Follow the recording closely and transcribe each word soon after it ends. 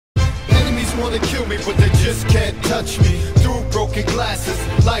Enemies wanna kill me, but they just can't touch me. Through broken glasses,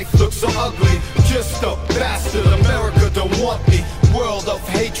 life looks so ugly. Just a bastard, America don't want me. World of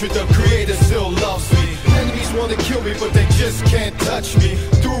hatred, the creator still loves me. Enemies wanna kill me, but they just can't touch me.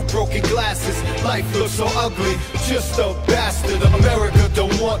 Through broken glasses, life looks so ugly. Just a bastard, America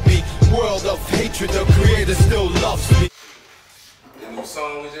don't want me. World of hatred, the creator still loves me. That new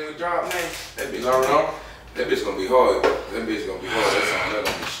song we just dropped, man. That bitch, I don't know. That bitch gonna be hard. That bitch gonna be hard. That song, that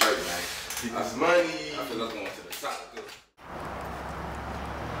gonna be straight, man. That's money. I feel like going to the top.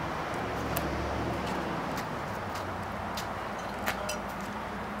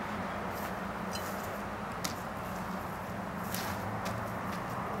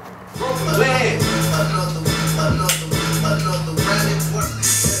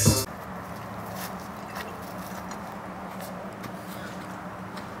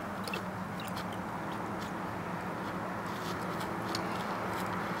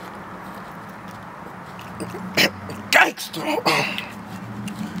 Gangster.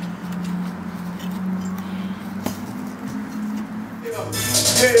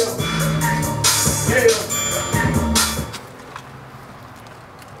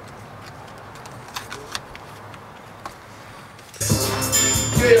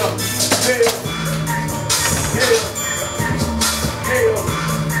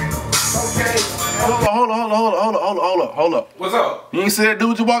 Hold up. What's up? You ain't see that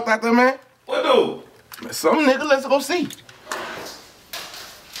dude you walked out there, man? What dude? Some nigga, let's go see.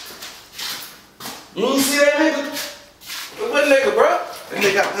 You ain't see that nigga? What nigga, bro? That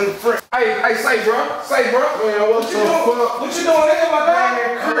nigga out in the front. Hey, say, bro. Say, bro. Man, what the fuck? What you doing there, my dog?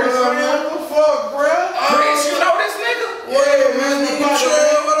 Chris, man, what the fuck, bro? Chris, you know this nigga? Yeah, man, nigga,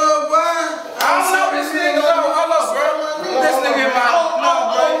 what up, boy? I don't know this nigga, though. Hold up, bro. This nigga in my...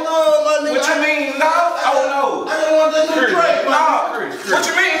 What you mean, no? Oh, no. I didn't want that new Drake, Nah, Chris. What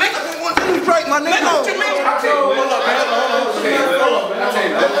you mean, nigga? I didn't want that new Drake, my nigga. What you mean? I'll tell you, hold up, man. I'll tell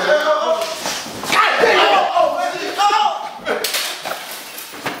you, God damn!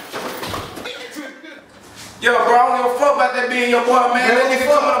 Yo, bro, I don't give a fuck about that being your boy, man. That nigga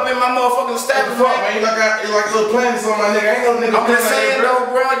coming up in my motherfucking establishment. Fuck, man, you like a little planets on my nigga. I ain't no nigga. I'm just saying,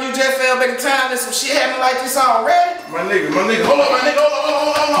 though, bro, you just fell back in time and some shit happened like this already. My nigga. Hold up, my nigga.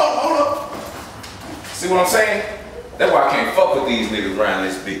 Hold up. See what I'm saying? That's why I can't fuck with these niggas around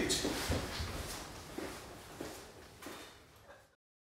this bitch.